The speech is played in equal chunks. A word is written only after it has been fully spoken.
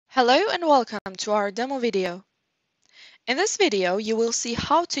Hello and welcome to our demo video. In this video, you will see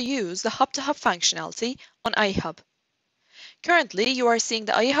how to use the Hub-to-Hub functionality on iHub. Currently, you are seeing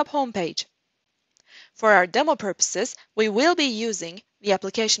the iHub homepage. For our demo purposes, we will be using the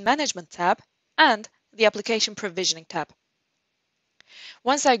Application Management tab and the Application Provisioning tab.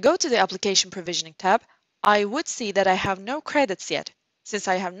 Once I go to the Application Provisioning tab, I would see that I have no credits yet, since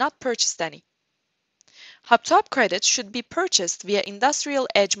I have not purchased any. Hub-to-Hub credits should be purchased via Industrial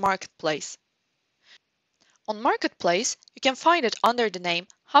Edge Marketplace. On Marketplace, you can find it under the name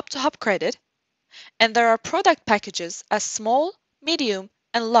Hub-to-Hub Credit, and there are product packages as small, medium,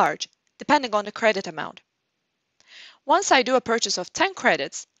 and large, depending on the credit amount. Once I do a purchase of 10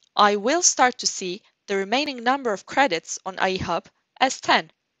 credits, I will start to see the remaining number of credits on iHub as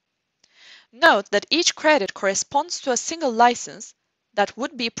 10. Note that each credit corresponds to a single license that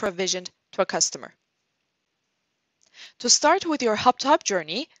would be provisioned to a customer. To start with your Hub-to-Hub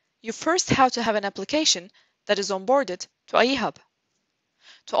journey, you first have to have an application that is onboarded to iHub.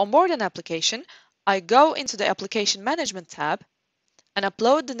 To onboard an application, I go into the Application Management tab and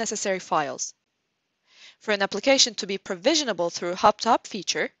upload the necessary files. For an application to be provisionable through Hub-to-Hub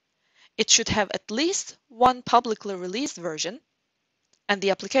feature, it should have at least one publicly released version, and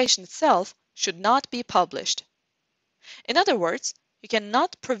the application itself should not be published. In other words, you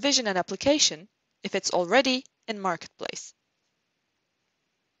cannot provision an application if it's already in Marketplace.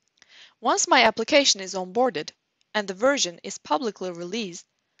 Once my application is onboarded and the version is publicly released,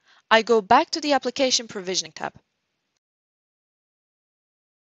 I go back to the Application Provisioning tab.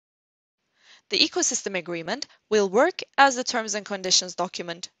 The Ecosystem Agreement will work as the Terms and Conditions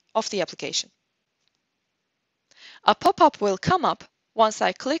document of the application. A pop-up will come up once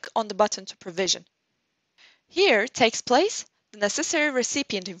I click on the button to provision. Here takes place the necessary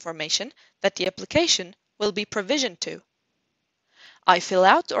recipient information that the application will be provisioned to. I fill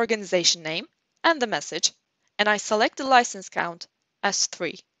out the organization name and the message, and I select the license count as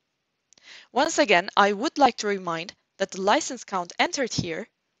 3. Once again, I would like to remind that the license count entered here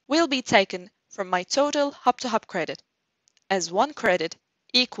will be taken from my total Hub-to-Hub credit, as 1 credit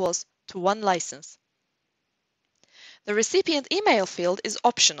equals to 1 license. The recipient email field is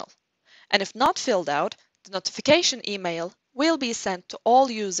optional, and if not filled out, the notification email will be sent to all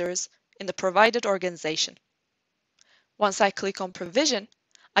users in the provided organization. Once I click on Provision,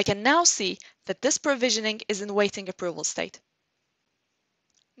 I can now see that this provisioning is in waiting approval state.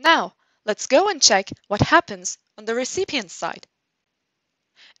 Now, let's go and check what happens on the recipient side.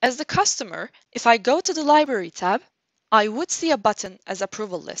 As the customer, if I go to the Library tab, I would see a button as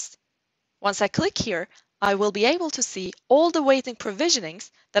Approval List. Once I click here, I will be able to see all the waiting provisionings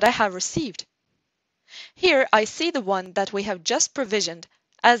that I have received. Here I see the one that we have just provisioned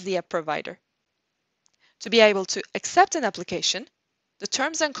as the app provider. To be able to accept an application, the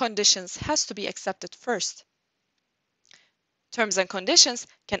terms and conditions has to be accepted first. Terms and conditions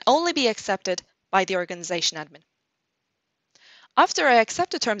can only be accepted by the organization admin. After I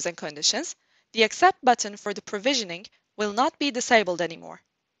accept the terms and conditions, the Accept button for the provisioning will not be disabled anymore.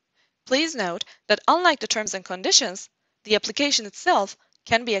 Please note that unlike the terms and conditions, the application itself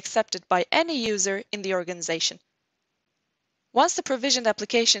can be accepted by any user in the organization. Once the provisioned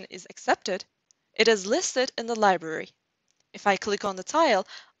application is accepted, it is listed in the library. If I click on the tile,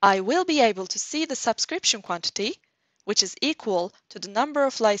 I will be able to see the subscription quantity, which is equal to the number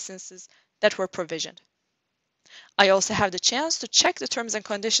of licenses that were provisioned. I also have the chance to check the terms and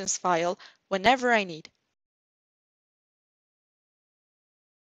conditions file whenever I need.